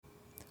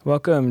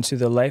Welcome to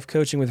the Life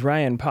Coaching with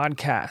Ryan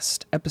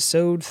podcast,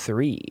 episode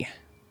 3.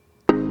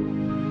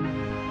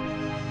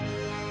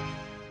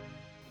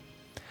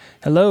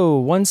 Hello,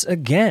 once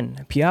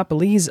again,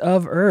 Piopolis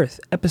of Earth.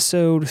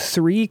 Episode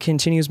 3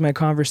 continues my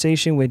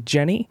conversation with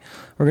Jenny.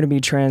 We're going to be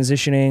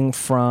transitioning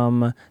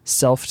from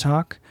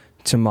self-talk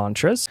to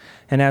mantras.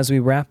 And as we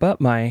wrap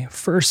up my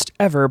first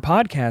ever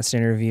podcast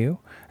interview,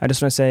 I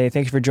just want to say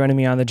thank you for joining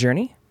me on the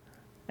journey,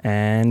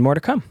 and more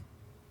to come.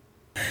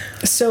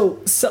 So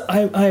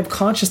I am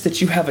conscious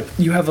that you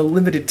have a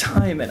limited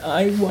time, and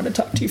I want to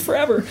talk to you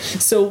forever.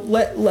 So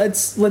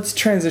let's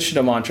transition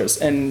to mantras,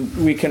 and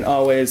we can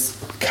always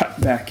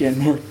cut back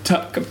in or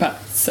talk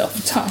about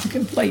self-talk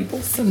and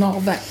labels and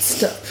all that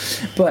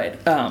stuff. But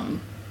I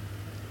want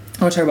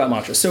to talk about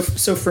mantras. So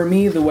for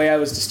me, the way I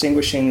was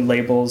distinguishing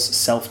labels,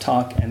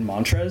 self-talk, and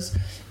mantras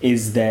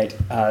is that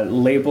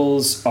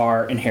labels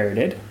are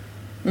inherited,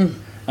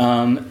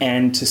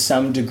 and to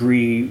some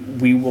degree,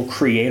 we will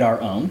create our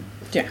own.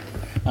 Yeah.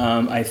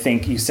 I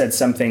think you said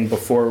something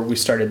before we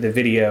started the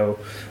video,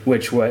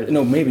 which was,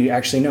 maybe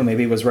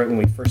it was right when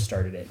we first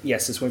started it.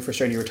 Yes, it's when we first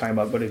started, you were talking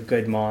about what a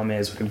good mom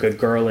is, what a good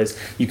girl is.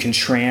 You can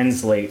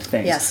translate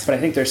things. Yes. But I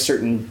think there's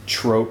certain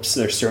tropes,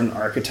 there's certain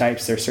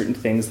archetypes, there's certain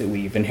things that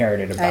we've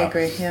inherited about I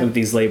agree, yeah. with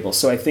these labels.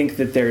 So I think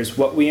that there's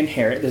what we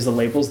inherit, there's the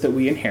labels that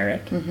we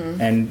inherit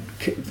and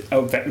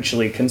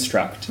eventually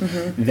construct.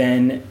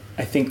 Then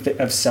I think that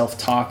of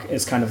self-talk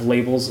as kind of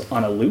labels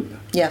on a loop.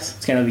 Yes.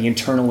 It's kind of the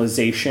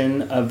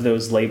internalization of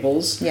those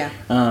labels. Yeah.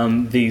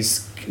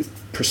 These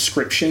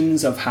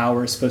prescriptions of how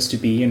we're supposed to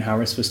be and how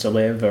we're supposed to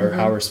live, or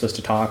how we're supposed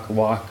to talk,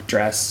 walk,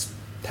 dress,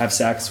 have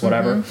sex,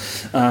 whatever.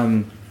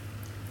 And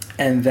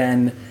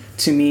then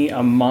to me,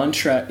 a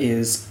mantra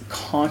is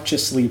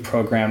consciously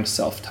programmed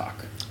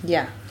self-talk.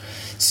 Yeah.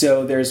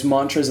 So there's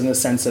mantras in the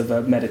sense of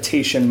a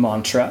meditation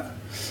mantra,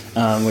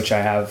 which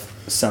I have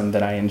some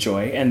that I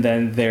enjoy. And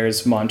then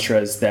there's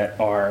mantras that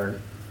are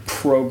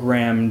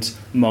programmed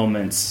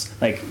moments,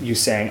 like you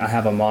saying, I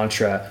have a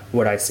mantra,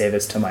 would I say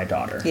this to my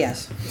daughter?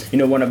 Yes.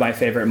 One of my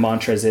favorite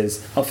mantras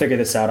is, I'll figure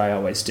this out, I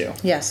always do.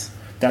 Yes.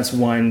 That's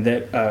one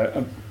that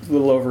a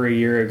little over a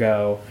year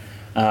ago,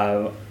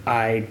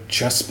 I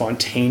just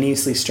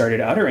spontaneously started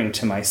uttering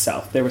to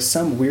myself. There was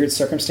some weird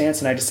circumstance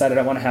and I decided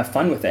I want to have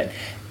fun with it.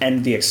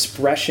 And the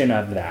expression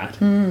of that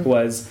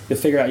was, you'll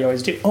figure it out, you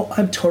always do. Oh,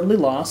 I'm totally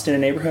lost in a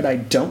neighborhood I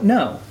don't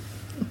know.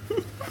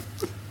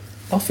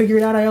 I'll figure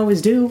it out, I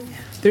always do.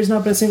 There's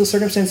not been a single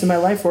circumstance in my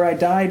life where I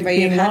died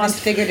being lost.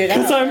 Figured it out.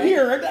 Because I'm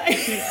here,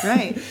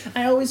 Right.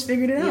 I always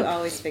figured it out. You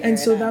always figure it out. And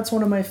so that's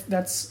one of my,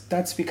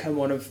 that's become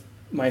one of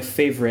my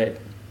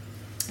favorite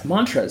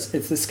mantras.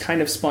 It's this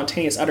kind of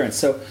spontaneous utterance.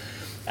 So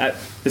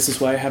this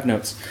is why I have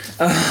notes.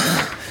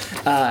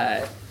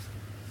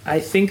 I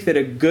think that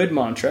a good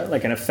mantra,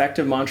 like an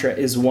effective mantra,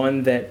 is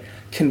one that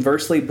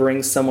conversely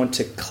brings someone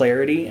to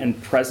clarity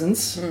and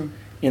presence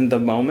in the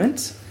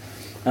moment.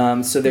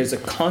 So there's a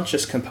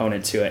conscious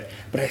component to it.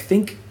 But I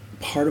think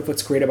part of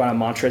what's great about a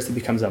mantra is it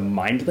becomes a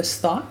mindless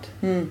thought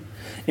in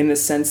the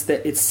sense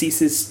that it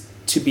ceases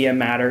to be a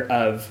matter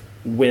of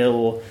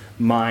will,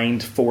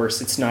 mind,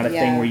 force. It's not a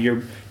thing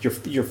where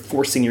you're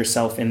forcing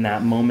yourself in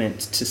that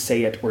moment to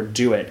say it or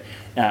do it.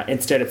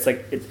 Instead, it's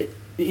like it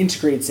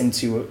integrates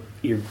into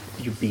your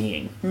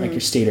being, like your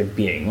state of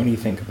being. What do you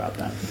think about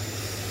that?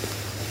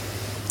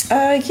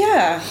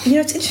 Yeah.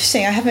 It's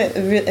interesting. I have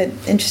an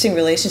interesting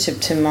relationship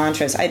to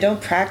mantras. I don't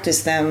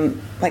practice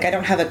them. Like, I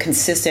don't have a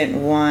consistent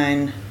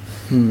one.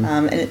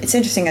 And it's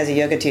interesting, as a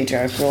yoga teacher,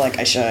 I feel like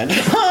I should.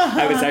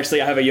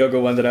 I have a yoga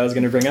one that I was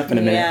going to bring up in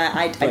a minute. Yeah,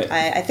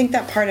 I think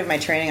that part of my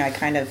training,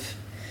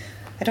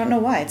 I don't know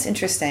why. It's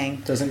interesting.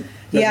 Doesn't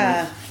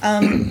yeah.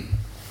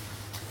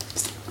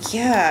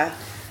 Yeah.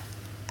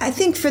 I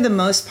think for the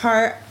most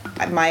part,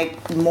 my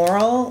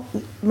moral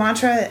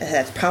mantra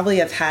that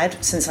probably I've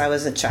had since I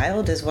was a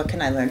child is, what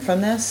can I learn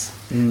from this?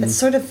 It's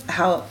sort of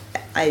how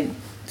I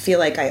feel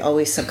like I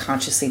always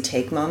subconsciously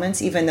take moments,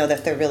 even though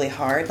that they're really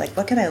hard. Like,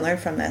 what can I learn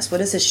from this?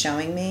 What is this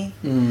showing me?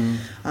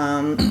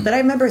 But I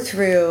remember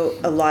through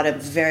a lot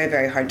of very,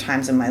 very hard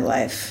times in my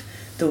life,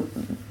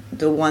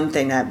 the one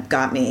thing that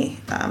got me,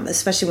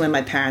 especially when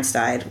my parents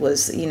died,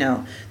 was,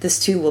 this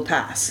too will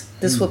pass.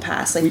 This will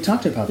pass. Like, we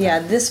talked about that. Yeah,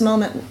 this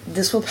moment,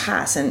 this will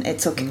pass, and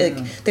it's okay.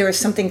 Like, there was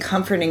something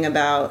comforting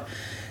about,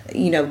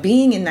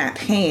 being in that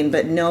pain,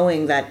 but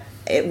knowing that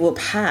it will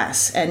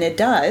pass, and it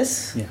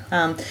does.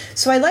 Yeah.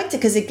 So I liked it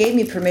because it gave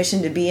me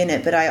permission to be in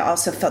it, but I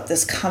also felt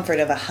this comfort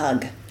of a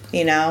hug,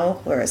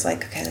 where it's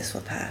like, okay, this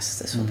will pass,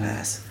 this will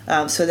pass,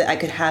 so that I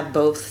could have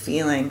both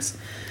feelings.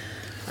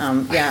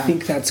 I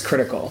think that's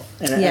critical.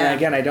 And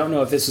again, I don't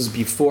know if this was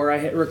before I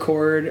hit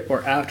record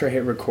or after I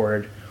hit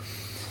record.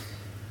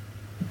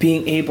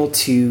 Being able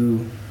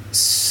to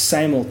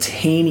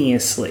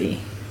simultaneously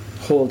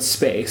hold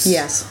space.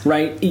 Yes.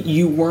 Right?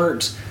 You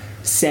weren't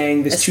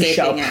saying this too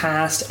shall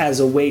pass as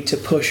a way to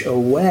push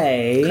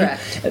away.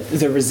 Correct.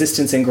 The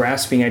resistance and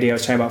grasping idea I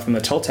was talking about from the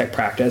Toltec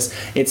practice.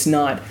 It's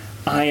not,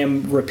 I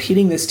am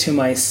repeating this to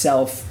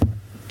myself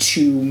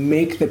to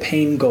make the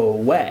pain go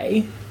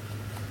away.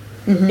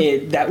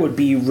 that would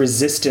be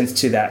resistance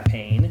to that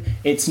pain.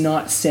 It's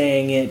not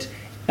saying it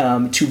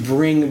to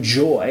bring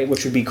joy,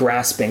 which would be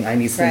grasping. I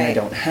need something I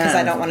don't have. Because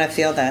I don't want to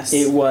feel this.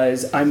 It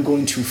was, I'm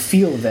going to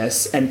feel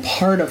this, and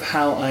part of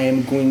how I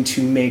am going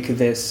to make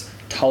this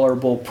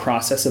tolerable,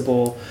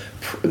 processable,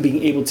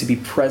 being able to be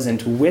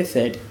present with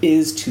it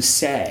is to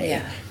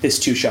say, this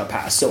too shall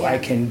pass. So I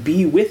can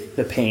be with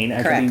the pain,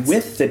 I can be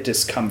with the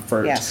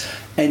discomfort,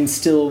 and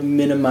still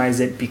minimize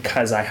it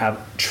because I have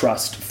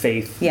trust,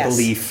 faith,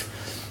 belief,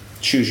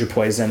 choose your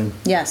poison.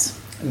 Yes.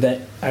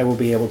 That I will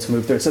be able to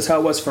move through it. So that's how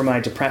it was for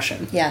my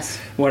depression. Yes.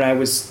 When I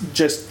was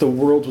just, the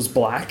world was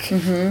black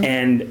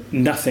and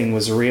nothing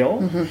was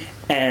real.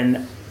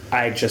 And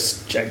I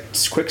just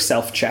quick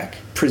self-check,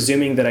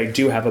 presuming that I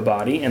do have a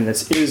body and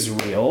this is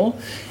real,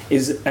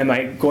 am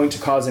I going to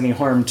cause any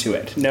harm to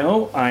it?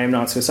 No, I am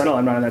not suicidal.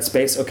 I'm not in that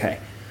space. Okay.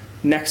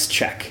 Next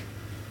check.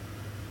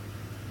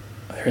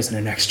 There isn't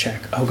a next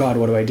check. Oh God,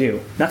 what do I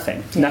do?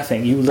 Nothing.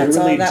 Nothing. You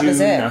literally do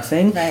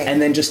nothing. Right.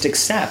 And then just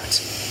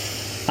accept.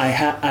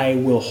 I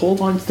will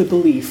hold on to the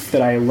belief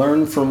that I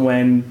learned from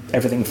when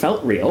everything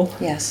felt real.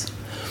 Yes.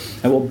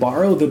 I will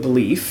borrow the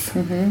belief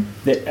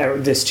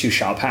that this too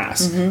shall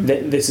pass,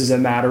 that this is a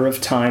matter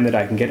of time that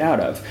I can get out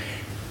of.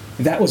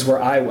 That was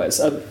where I was.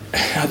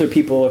 Other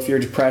people, if you're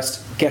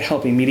depressed, get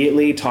help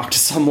immediately. Talk to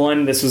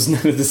someone. This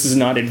is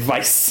not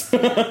advice.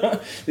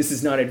 This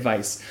is not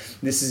advice.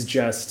 This is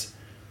just,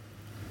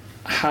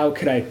 how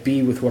could I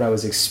be with what I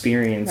was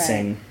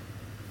experiencing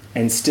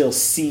and still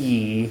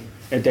see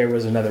that there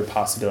was another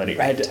possibility.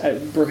 Right.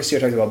 Brooke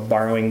Castillo talks about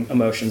borrowing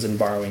emotions and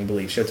borrowing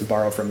beliefs. You have to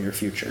borrow from your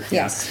future.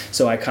 Yes. Yeah?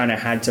 So I kind of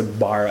had to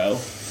borrow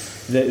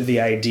the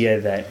idea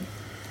that,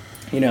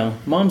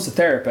 mom's a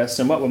therapist,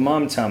 and what would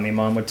mom tell me?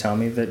 Mom would tell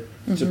me that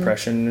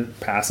depression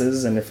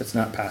passes, and if it's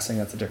not passing,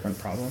 that's a different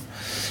problem.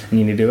 And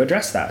you need to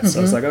address that.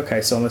 So it's like,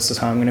 okay, so this is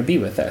how I'm going to be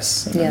with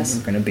this. And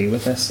I'm going to be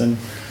with this. And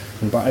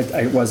I'm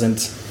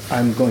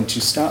going to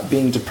stop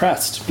being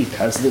depressed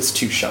because this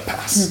too shall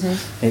pass.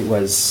 It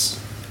was,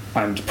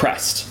 I'm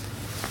depressed.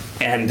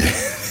 And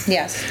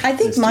yes, I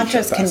think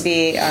mantras can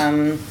be,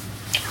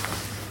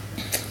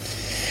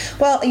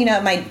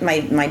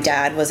 my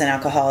dad was an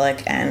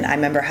alcoholic, and I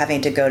remember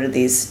having to go to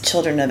these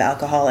Children of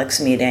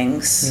Alcoholics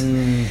meetings.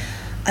 And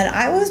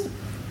I was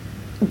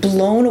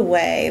blown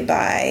away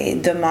by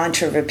the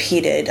mantra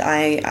repeated,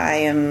 I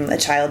am a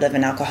child of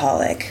an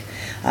alcoholic.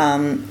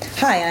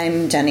 Hi,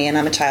 I'm Jenny, and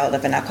I'm a child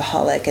of an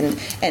alcoholic. And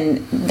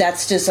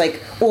that's just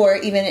like, or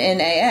even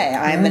in AA,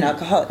 I'm an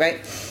alcoholic,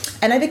 right?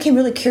 And I became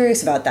really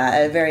curious about that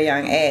at a very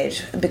young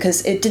age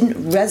because it didn't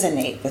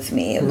resonate with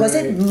me. It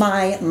wasn't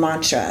my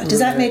mantra. Does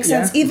that make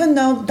sense? Yeah. Even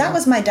though that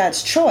was my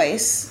dad's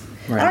choice.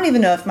 Right. I don't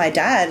even know if my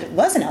dad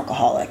was an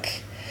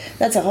alcoholic.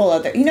 That's a whole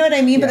other, you know what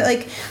I mean? Yeah. But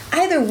like,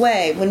 either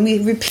way, when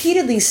we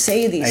repeatedly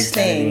say these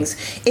things,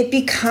 it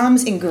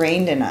becomes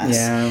ingrained in us.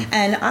 Yeah.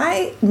 And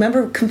I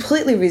remember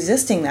completely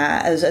resisting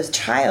that as a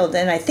child.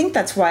 And I think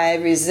that's why I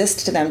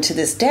resist them to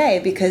this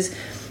day, because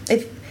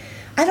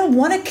I don't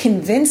want to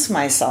convince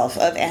myself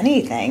of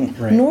anything,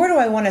 nor do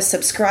I want to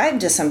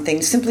subscribe to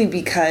something simply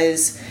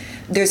because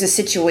there's a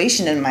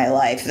situation in my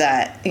life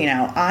that,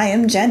 I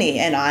am Jenny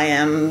and I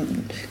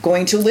am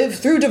going to live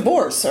through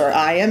divorce, or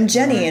I am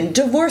Jenny and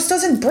divorce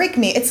doesn't break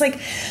me. It's like,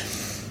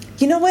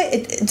 you know what?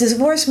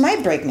 Divorce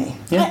might break me.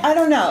 Yeah. I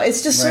don't know.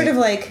 It's just sort of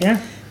like...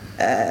 Yeah.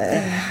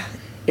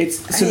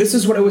 This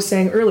is what I was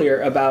saying earlier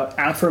about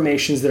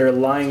affirmations that are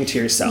lying to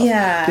yourself.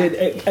 Yeah.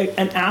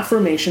 An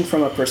affirmation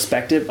from a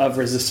perspective of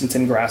resistance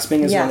and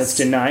grasping is one that's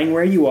denying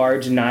where you are,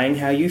 denying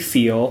how you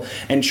feel,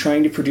 and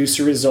trying to produce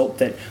a result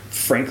that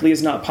frankly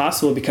is not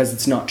possible because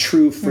it's not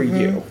true for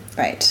you.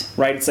 Right.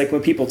 It's like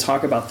when people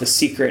talk about The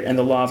Secret and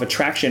the law of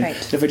attraction.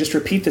 Right. If I just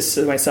repeat this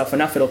to myself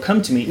enough, it'll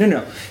come to me.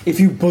 No. If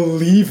you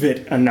believe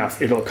it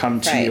enough, it'll come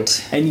to you.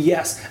 And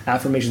yes,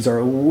 affirmations are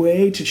a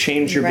way to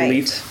change your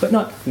belief, but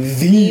not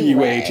the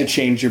way to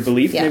change your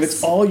belief. Yes. And if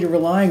it's all you're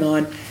relying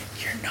on,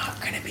 you're not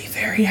going to be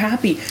very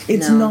happy.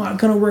 It's not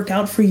going to work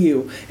out for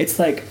you. It's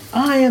like,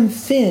 I am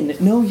thin.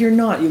 No, you're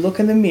not. You look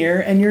in the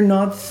mirror and you're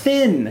not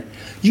thin.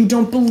 You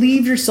don't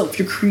believe yourself.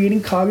 You're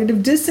creating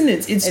cognitive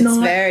dissonance. It's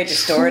not very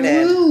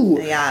distorted.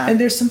 True. Yeah. And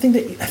there's something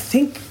that I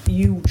think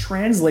you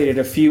translated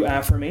a few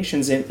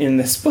affirmations in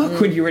this book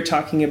when you were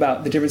talking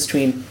about the difference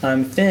between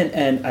I'm thin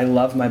and I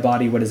love my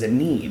body. What does it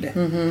need?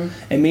 And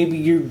maybe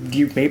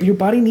maybe your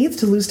body needs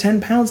to lose 10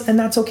 pounds and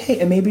that's okay.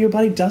 And maybe your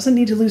body doesn't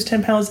need to lose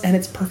 10 pounds and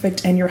it's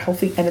perfect and you're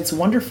healthy and it's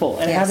wonderful.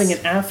 And having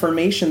an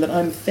affirmation that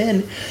I'm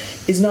thin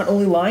is not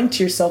only lying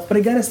to yourself, but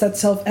again, it's that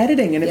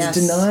self-editing and it's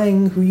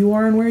denying who you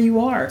are and where you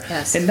are.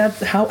 Yes. And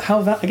that's how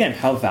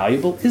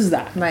valuable is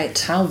that? Right.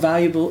 How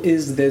valuable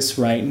is this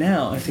right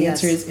now? If the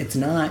answer is it's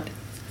not,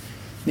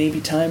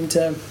 maybe time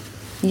to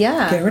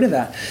get rid of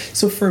that.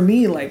 So for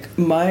me, like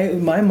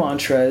my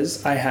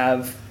mantras, I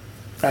have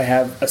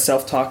a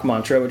self-talk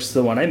mantra, which is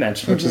the one I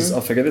mentioned, which is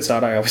I'll figure this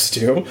out. I always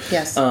do.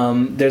 Yes.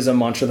 There's a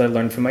mantra that I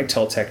learned from my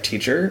Toltec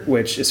teacher,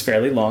 which is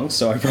fairly long,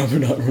 so I probably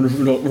not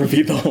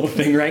repeat the whole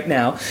thing right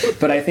now.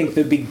 But I think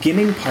the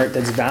beginning part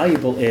that's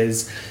valuable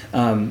is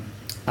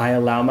I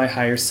allow my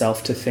higher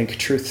self to think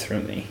truth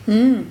through me.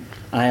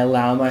 I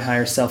allow my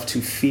higher self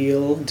to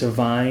feel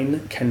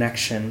divine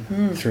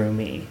connection through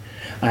me.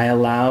 I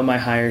allow my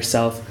higher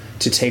self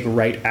to take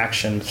right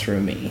action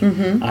through me.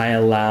 I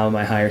allow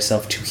my higher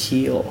self to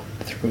heal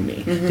through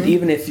me. But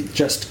even if you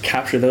just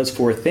capture those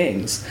 4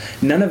 things,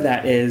 none of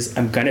that is,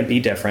 I'm going to be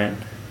different.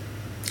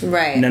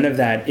 Right. None of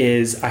that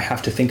is, I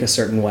have to think a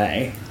certain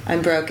way.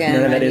 I'm broken.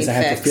 None of that I is, I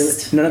have to feel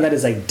it. None of that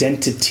is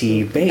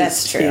identity based.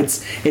 That's true.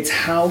 It's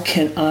how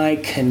can I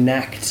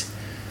connect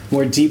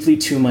more deeply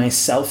to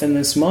myself in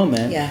this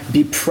moment,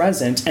 be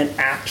present, and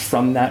act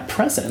from that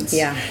presence.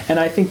 Yeah. And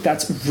I think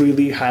that's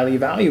really highly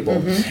valuable.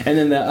 And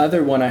then the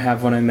other one I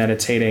have when I'm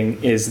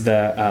meditating is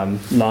the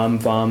Lam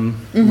Vam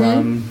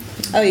Ram.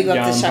 Oh, you go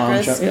up the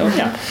Yam, chakras? Ham,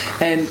 yeah.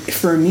 And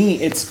for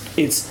me,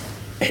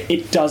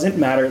 it doesn't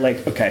matter,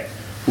 like, okay,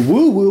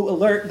 woo-woo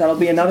alert, that'll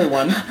be another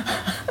one.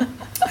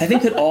 I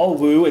think that all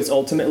woo is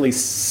ultimately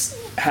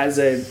has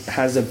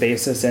a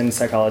basis in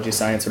psychology,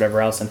 science,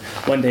 whatever else, and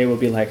one day we'll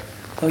be like,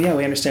 oh yeah,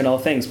 we understand all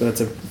things, but that's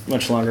a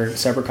much longer,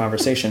 separate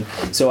conversation.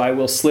 So I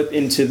will slip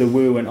into the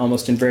woo and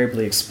almost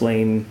invariably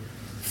explain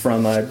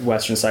from a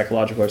Western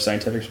psychological or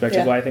scientific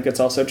perspective why I think it's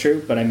also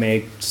true, but I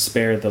may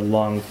spare the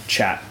long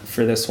chat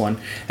for this one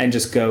and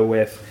just go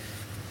with,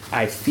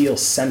 I feel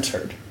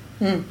centered.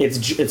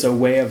 It's a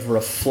way of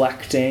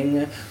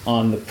reflecting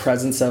on the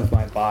presence of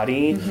my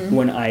body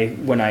when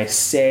I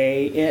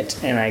say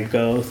it and I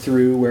go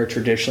through where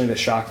traditionally the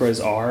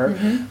chakras are.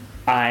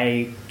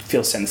 I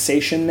feel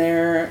sensation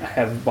there. I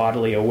have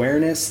bodily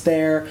awareness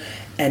there,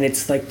 and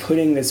it's like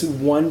putting this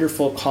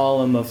wonderful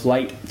column of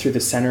light through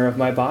the center of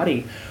my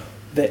body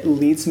that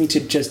leads me to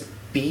just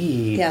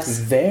be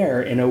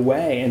there in a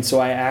way. And so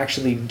I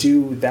actually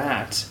do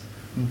that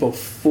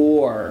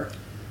before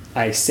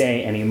I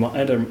say any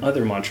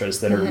other mantras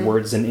that are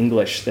words in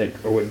English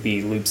that would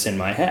be loops in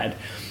my head,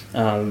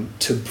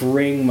 to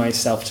bring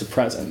myself to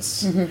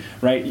presence,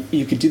 right?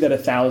 You could do that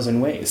 1,000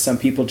 ways. Some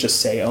people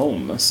just say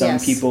Om. Some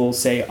people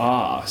say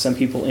Ah. Some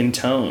people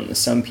intone.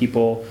 Some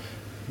people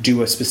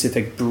do a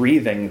specific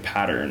breathing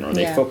pattern, or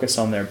they focus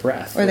on their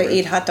breath. Or they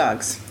eat hot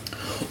dogs.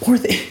 Or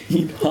they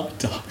eat hot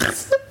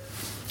dogs.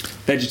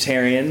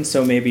 Vegetarian,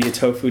 so maybe a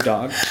tofu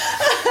dog.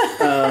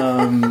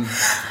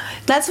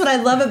 That's what I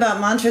love about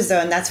mantras,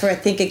 though, and that's where I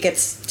think it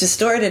gets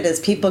distorted,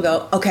 is people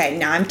go, okay,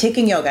 now I'm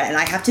taking yoga, and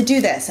I have to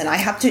do this, and I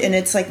have to, and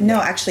it's like,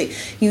 no, actually,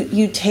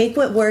 you take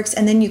what works,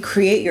 and then you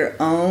create your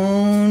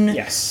own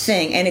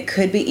thing, and it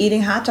could be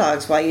eating hot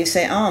dogs while you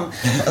say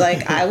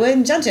like, I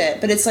wouldn't judge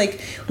it, but it's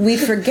like, we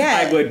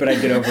forget. I would, but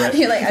I'd get over it.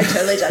 You're like, I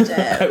totally judge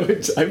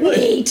it. I would.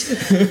 Wait.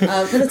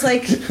 But it's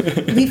like,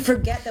 we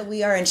forget that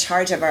we are in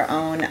charge of our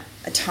own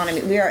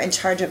autonomy. We are in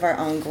charge of our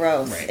own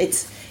growth.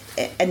 Right.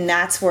 And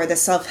that's where the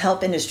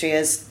self-help industry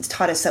has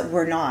taught us that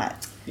we're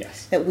not.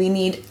 Yes. That we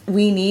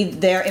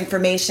need their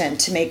information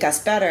to make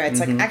us better. It's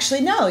like, actually,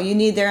 no, you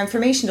need their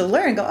information to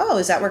learn. Go, oh,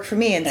 does that work for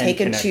me? And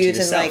take and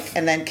choose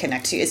and then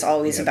connect to you. It's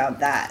always about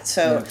that.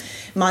 So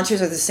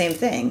mantras are the same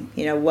thing.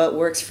 You know, what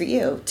works for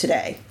you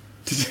today?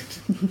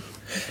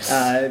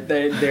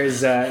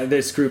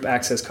 There's group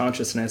Access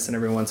Consciousness, and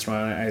every once in a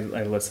while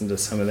I listen to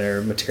some of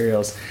their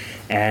materials,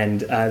 and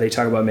they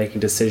talk about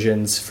making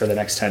decisions for the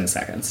next 10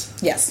 seconds.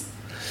 Yes.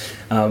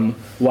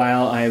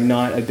 While I am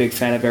not a big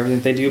fan of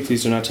everything they do,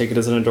 please do not take it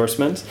as an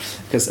endorsement,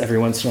 because every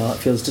once in a while it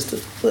feels just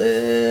a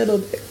little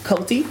bit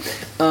culty.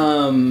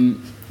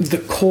 The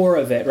core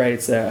of it, right,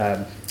 it's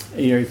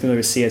you're familiar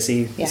with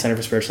CSE, Center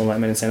for Spiritual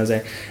Enlightenment in San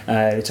Jose.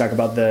 They talk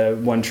about the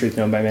one truth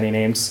known by many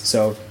names,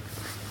 so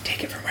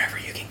take it from wherever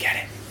you can get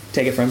it.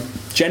 Take it from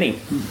Jenny.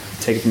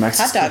 Take it from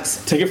Access. Hot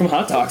dogs. Take it from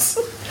hot dogs.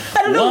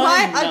 I don't know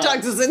why hot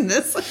dogs is in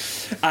this.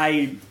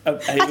 I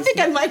think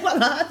I might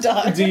want a hot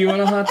dog. Do you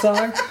want a hot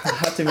dog? I'll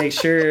have to make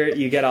sure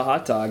you get a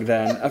hot dog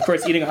then. Of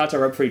course, eating a hot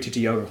dog right before you teach a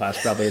yoga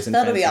class probably isn't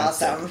That'll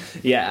fantastic.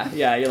 be awesome.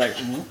 Yeah, you're like,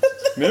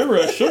 maybe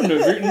I shouldn't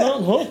have eaten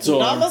that hot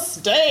dog.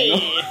 Namaste.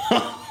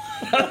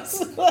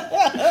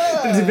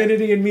 The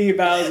divinity in me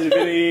bows, the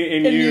divinity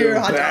in you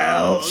hot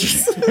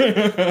bows.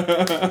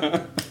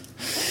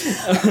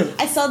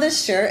 I saw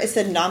this shirt. It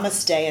said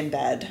 "Namaste in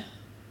bed."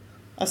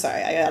 Oh,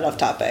 sorry, I got off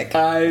topic.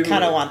 I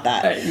kind of want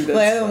that. The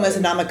other one was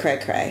Nama Cray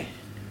Cray.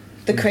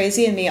 The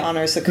crazy in me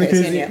honors the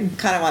crazy in you.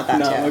 Kind of want that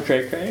too. Nama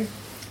Cray Cray.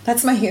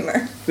 That's my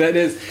humor. That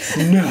is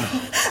no.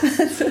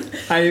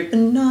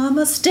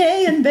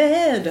 Namaste in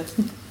bed.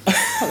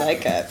 I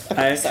like it.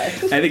 Okay, sorry.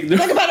 I think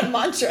talk about a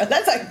mantra.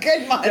 That's a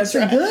good mantra. That's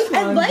a good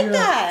mantra. I like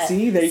that.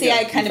 See, there you go.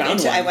 I kind of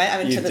into. I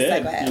went into the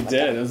segue. You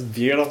did. It was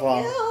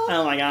beautiful. Yeah.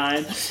 Oh my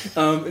god.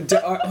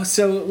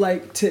 So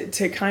like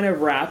to kind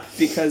of wrap,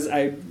 because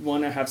I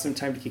want to have some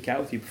time to geek out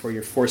with you before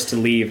you're forced to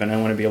leave, and I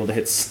want to be able to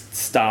hit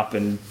stop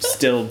and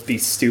still be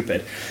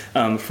stupid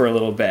for a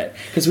little bit,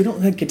 because we don't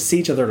get to see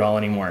each other at all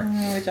anymore.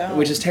 No, we don't.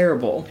 Which is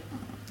terrible.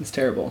 It's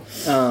terrible.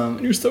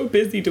 And you're so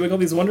busy doing all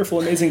these wonderful,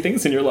 amazing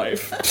things in your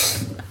life.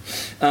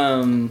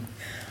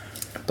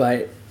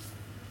 But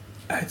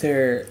are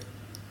there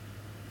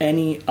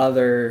any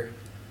other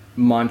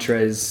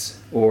mantras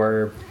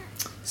or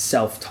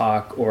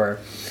self-talk or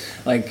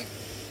like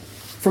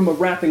from a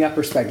wrapping up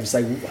perspective, it's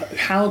like,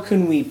 how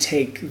can we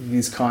take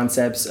these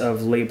concepts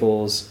of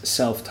labels,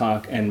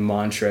 self-talk, and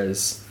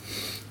mantras,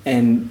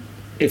 and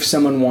if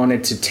someone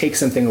wanted to take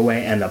something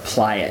away and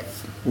apply it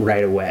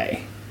right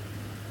away,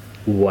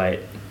 what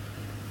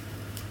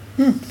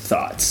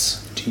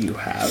thoughts do you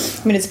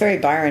have? I mean, it's very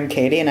Byron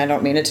Katie, and I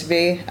don't mean it to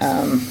be,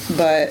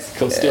 but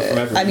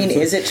I mean,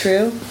 is it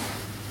true?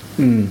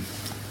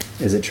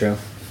 Is it true?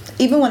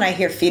 Even when I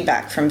hear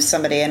feedback from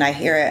somebody and I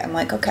hear it, I'm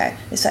like, okay,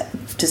 does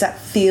that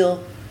feel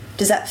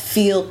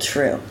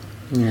true?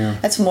 Yeah.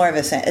 That's more of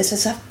a saying.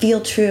 Does that feel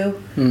true?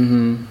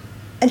 Mm-hmm.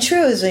 And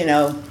true is,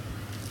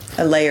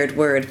 a layered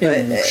word,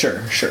 but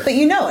sure. But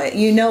you know it.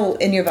 You know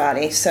in your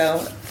body.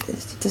 So,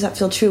 does that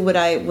feel true? Would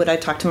I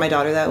talk to my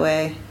daughter that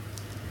way?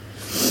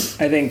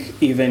 I think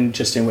even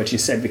just in what you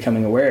said,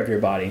 becoming aware of your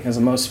body, because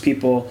most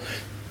people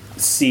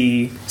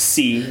they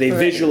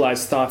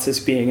visualize thoughts as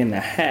being in the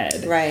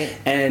head, right?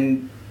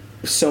 And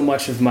so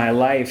much of my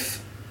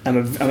life, I'm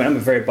a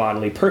very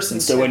bodily person.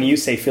 So when you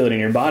say feel it in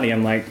your body,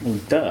 I'm like, well,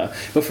 duh.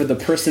 But for the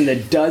person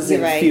that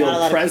doesn't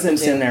feel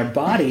presence in their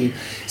body,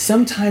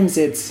 sometimes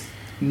it's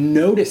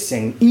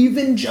noticing,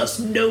 even just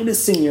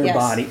noticing your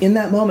body in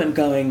that moment,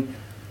 going,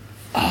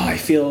 oh, I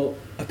feel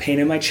a pain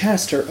in my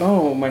chest, or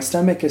oh, my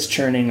stomach is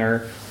churning,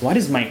 or why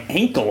does my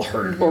ankle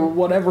hurt, or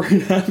whatever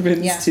it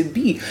happens to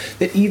be.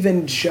 That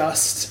even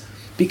just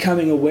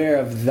becoming aware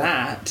of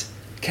that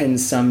can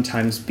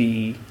sometimes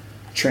be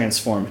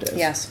transformative.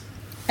 Yes.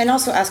 And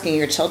also asking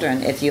your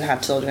children, if you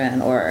have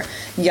children or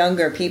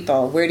younger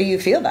people, where do you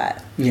feel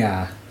that?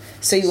 Yeah.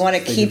 So you want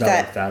to keep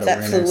that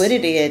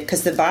fluidity,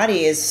 because the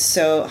body is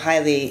so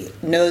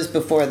knows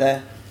before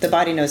the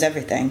body knows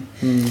everything.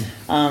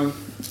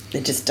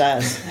 It just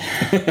does.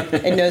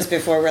 It knows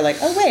before we're like,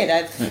 oh wait,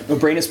 the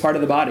brain is part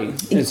of the body.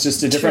 It's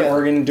just a different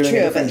organ doing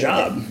a different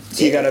job.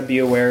 So you got to be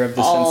aware of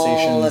the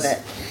sensations. All of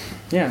it.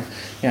 Yeah.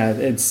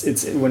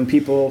 It's when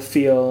people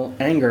feel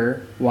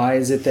anger, why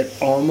is it that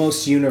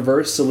almost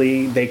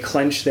universally they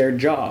clench their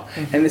jaw?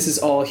 And this is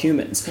all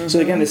humans.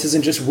 So again, this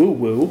isn't just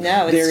woo-woo.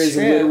 No, it's there is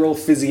true. literal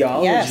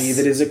physiology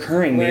that is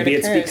occurring. Maybe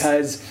it's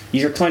because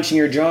you're clenching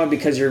your jaw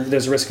because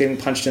there's a risk of getting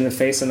punched in the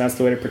face, and that's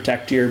the way to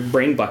protect your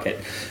brain bucket,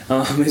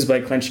 is by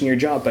clenching your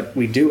jaw. But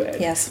we do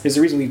it. Yes. There's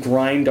a reason we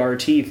grind our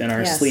teeth in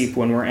our sleep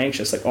when we're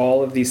anxious. Like,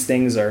 all of these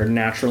things are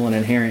natural and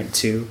inherent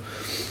to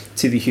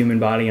the human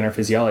body and our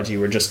physiology.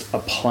 We're just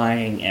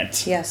applying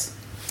it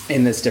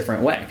in this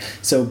different way.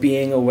 So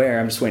being aware,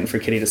 I'm just waiting for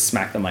Kitty to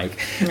smack the mic.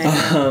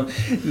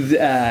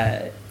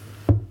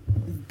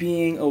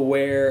 Being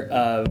aware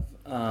of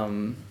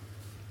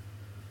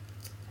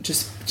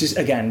just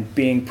again,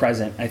 being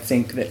present. I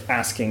think that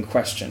asking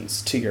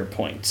questions, to your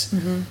point,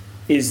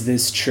 is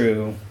this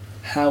true?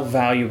 How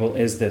valuable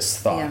is this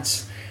thought?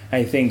 Yes.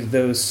 I think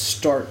those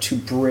start to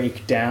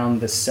break down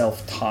the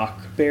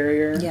self-talk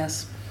barrier.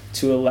 Yes.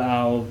 To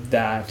allow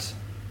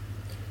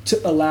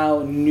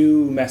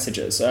new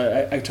messages.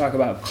 I talk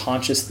about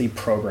consciously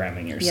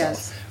programming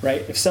yourself,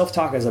 right? If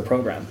self-talk is a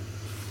program,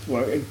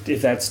 well,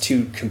 if that's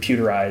too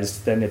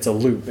computerized, then it's a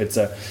loop. It's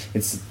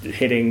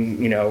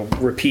hitting,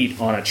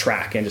 repeat on a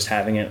track and just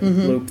having it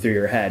loop through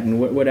your head, and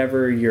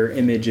whatever your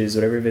image is,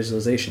 whatever your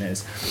visualization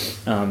is.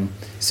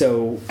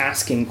 So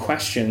asking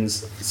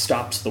questions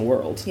stops the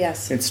world.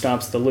 Yes. It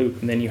stops the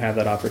loop, and then you have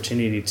that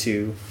opportunity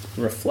to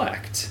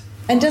reflect.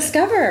 And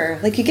discover,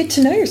 you get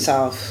to know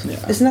yourself.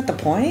 Yeah. Isn't that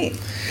the point?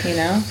 I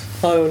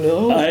don't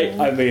know.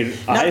 I mean,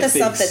 not the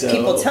self that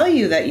people tell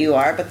you that you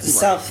are, but the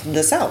self.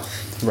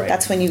 Right.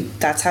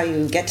 That's how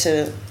you get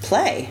to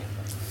play.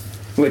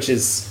 Which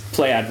is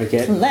play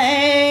advocate.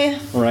 Play.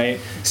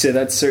 Right. So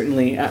that's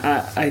certainly.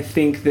 I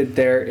think that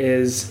there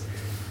is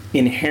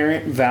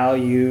inherent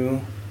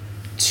value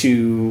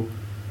to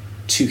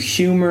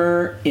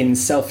humor in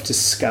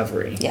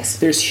self-discovery. Yes.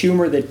 There's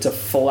humor that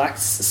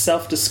deflects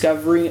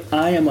self-discovery.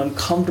 I am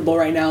uncomfortable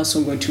right now, so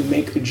I'm going to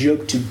make a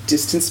joke to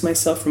distance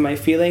myself from my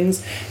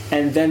feelings.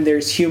 And then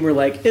there's humor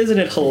like, isn't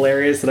it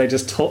hilarious that I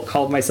just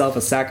called myself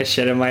a sack of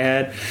shit in my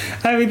head?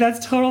 I mean,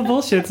 that's total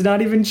bullshit. It's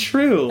not even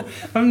true.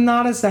 I'm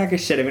not a sack of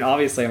shit. I mean,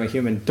 obviously I'm a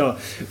human, duh.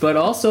 But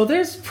also,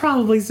 there's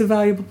probably some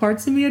valuable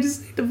parts of me. I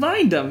just need to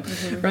find them,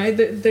 right?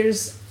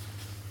 There's...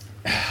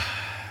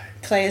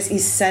 Play is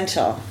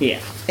essential.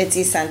 Yeah. It's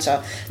essential.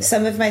 Yeah.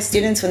 Some of my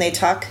students, when they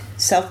talk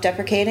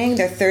self-deprecating,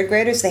 they're third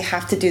graders, they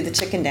have to do the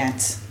chicken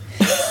dance.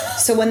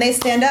 So when they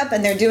stand up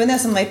and they're doing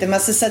this, I'm like, they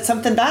must have said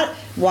something bad.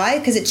 Why?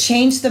 Because it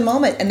changed the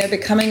moment and they're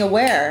becoming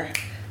aware.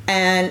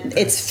 And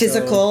it's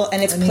physical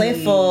and it's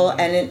playful,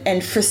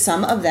 and for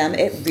some of them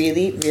it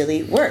really,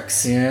 really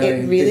works. Yeah,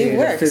 it really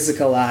works.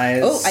 Physicalize.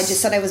 Oh, I just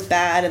said I was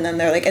bad, and then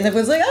they're like, and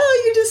everyone's like,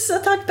 oh, you just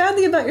talked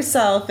badly about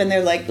yourself, and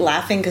they're like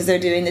laughing because they're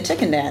doing the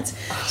chicken dance.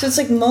 So it's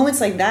like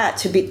moments like that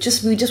to be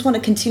we just want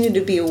to continue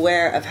to be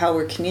aware of how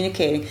we're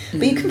communicating,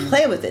 but you can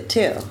play with it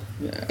too.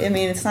 Yeah. I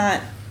mean, it's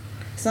not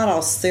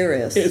all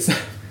serious.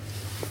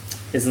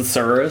 Is it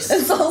serious?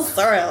 It's all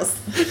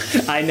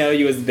serious. I know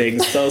you as being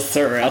so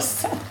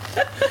serious.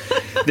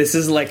 This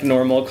is like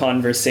normal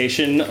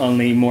conversation,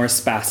 only more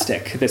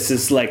spastic. This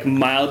is like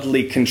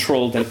mildly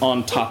controlled and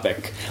on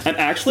topic.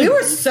 We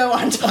were so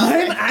on topic.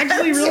 I'm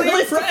actually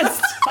really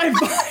impressed. High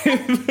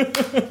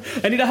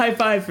five. I need a high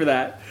five for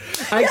that.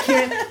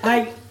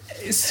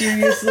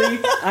 Seriously,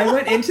 I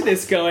went into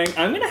this going,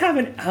 I'm going to have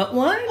an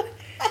outline,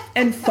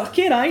 and fuck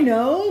it, I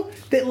know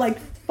that like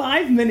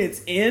 5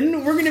 minutes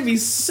in, we're going to be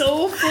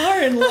so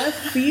far in left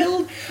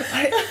field.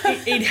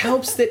 It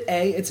helps that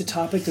it's a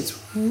topic that's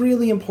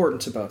really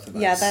important to both of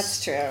us. Yeah,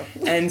 that's true.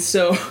 And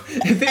so...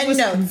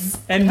 notes.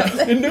 And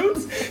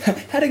notes.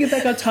 How to get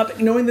back on topic,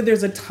 knowing that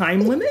there's a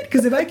time limit?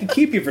 Because if I could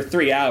keep you for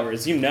 3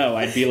 hours,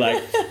 I'd be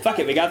like, fuck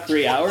it, we got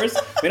 3 hours.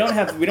 We don't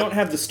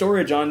have the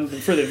storage on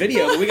for the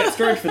video, but we got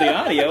storage for the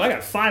audio. I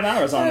got 5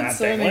 hours on that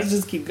thing. Let's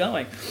just keep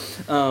going.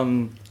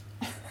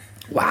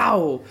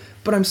 Wow.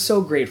 But I'm so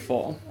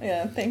grateful.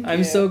 Yeah, thank you.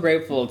 I'm so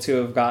grateful to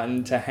have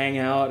gotten to hang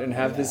out and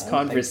have this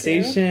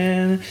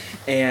conversation.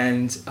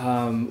 And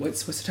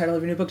what's the title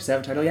of your new book? Does it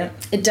have a title yet?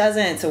 It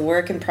doesn't. It's a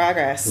work in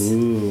progress.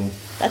 Ooh.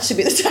 That should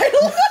be the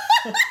title.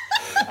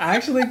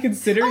 Actually,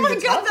 considering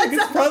the topic,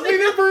 it's probably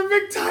the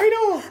perfect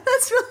title.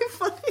 That's really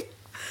funny.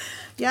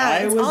 Yeah,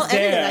 it's all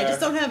edited. I just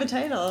don't have a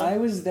title. I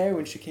was there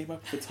when she came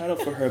up with the title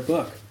for her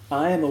book.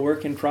 I am a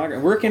work in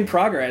progress. Work in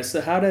progress. So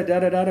how da da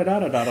da da da da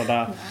da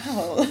da.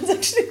 Wow, that's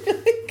actually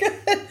really good.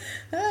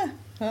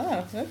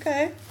 Oh,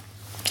 okay.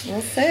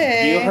 We'll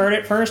see. You heard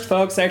it first,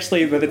 folks.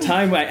 Actually, by the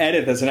time I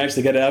edit this and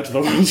actually get it out to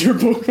the world, your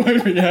book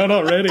might be out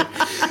already,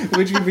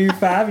 which would be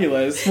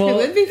fabulous. Well,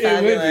 it would be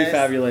fabulous. It would be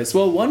fabulous.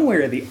 Well, one way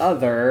or the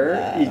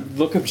other,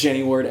 look up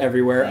Jenny Ward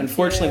everywhere.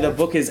 Unfortunately, the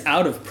book is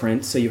out of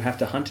print, so you have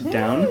to hunt it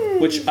down,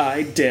 which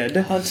I did.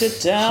 Hunt it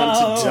down.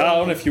 Hunt it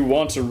down if you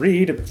want to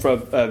read a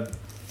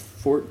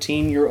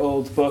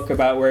 14-year-old book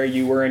about where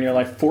you were in your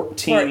life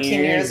 14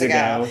 years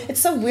ago. It's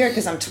so weird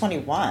because I'm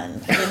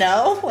 21, Like,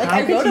 How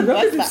I wrote a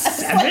book that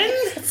 7?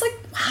 It's like,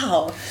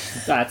 wow.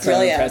 That's so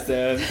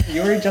impressive.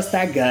 You were just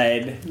that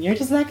good. You're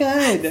just that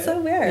good. It's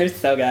so weird. You're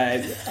so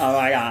good. Oh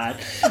my God.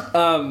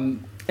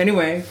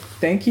 Anyway,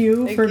 thank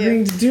you for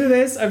agreeing to do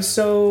this. I'm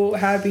so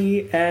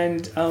happy,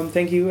 and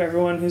thank you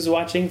everyone who's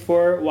watching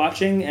for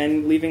watching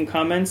and leaving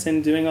comments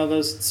and doing all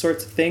those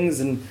sorts of things,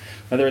 and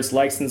whether it's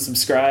likes and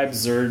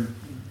subscribes or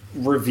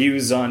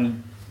reviews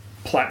on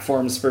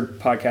platforms for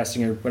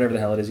podcasting or whatever the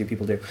hell it is you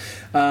people do.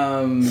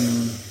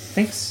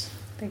 Thanks.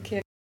 Thank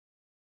you.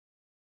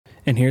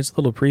 And here's a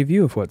little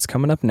preview of what's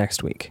coming up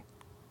next week.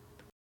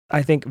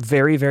 I think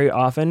very, very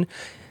often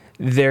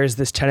there's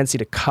this tendency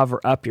to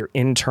cover up your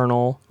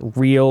internal,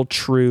 real,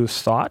 true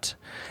thought.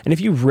 And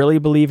if you really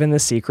believe in The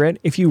Secret,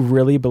 if you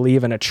really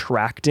believe in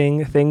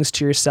attracting things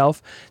to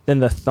yourself, then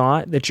the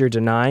thought that you're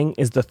denying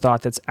is the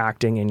thought that's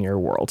acting in your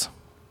world.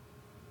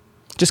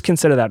 Just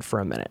consider that for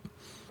a minute.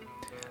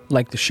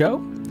 Like the show?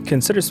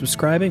 Consider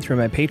subscribing through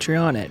my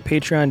Patreon at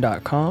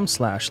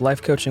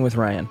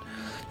patreon.com/lifecoachingwithryan.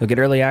 You'll get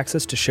early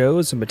access to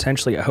shows and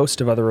potentially a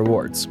host of other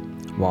rewards.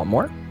 Want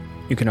more?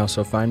 You can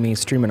also find me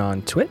streaming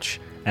on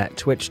Twitch at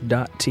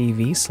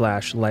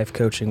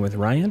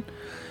twitch.tv/lifecoachingwithryan,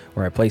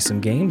 where I play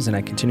some games and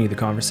I continue the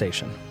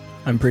conversation.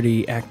 I'm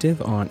pretty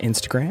active on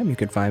Instagram. You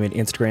can find me at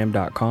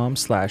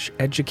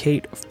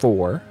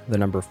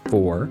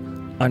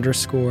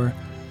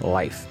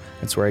instagram.com/educate4_life.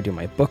 That's where I do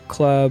my book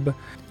club.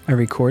 I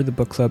record the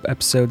book club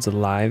episodes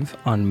live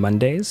on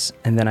Mondays,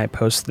 and then I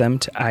post them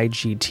to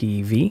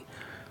IGTV.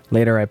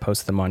 Later, I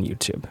post them on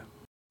YouTube.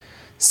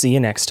 See you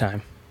next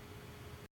time.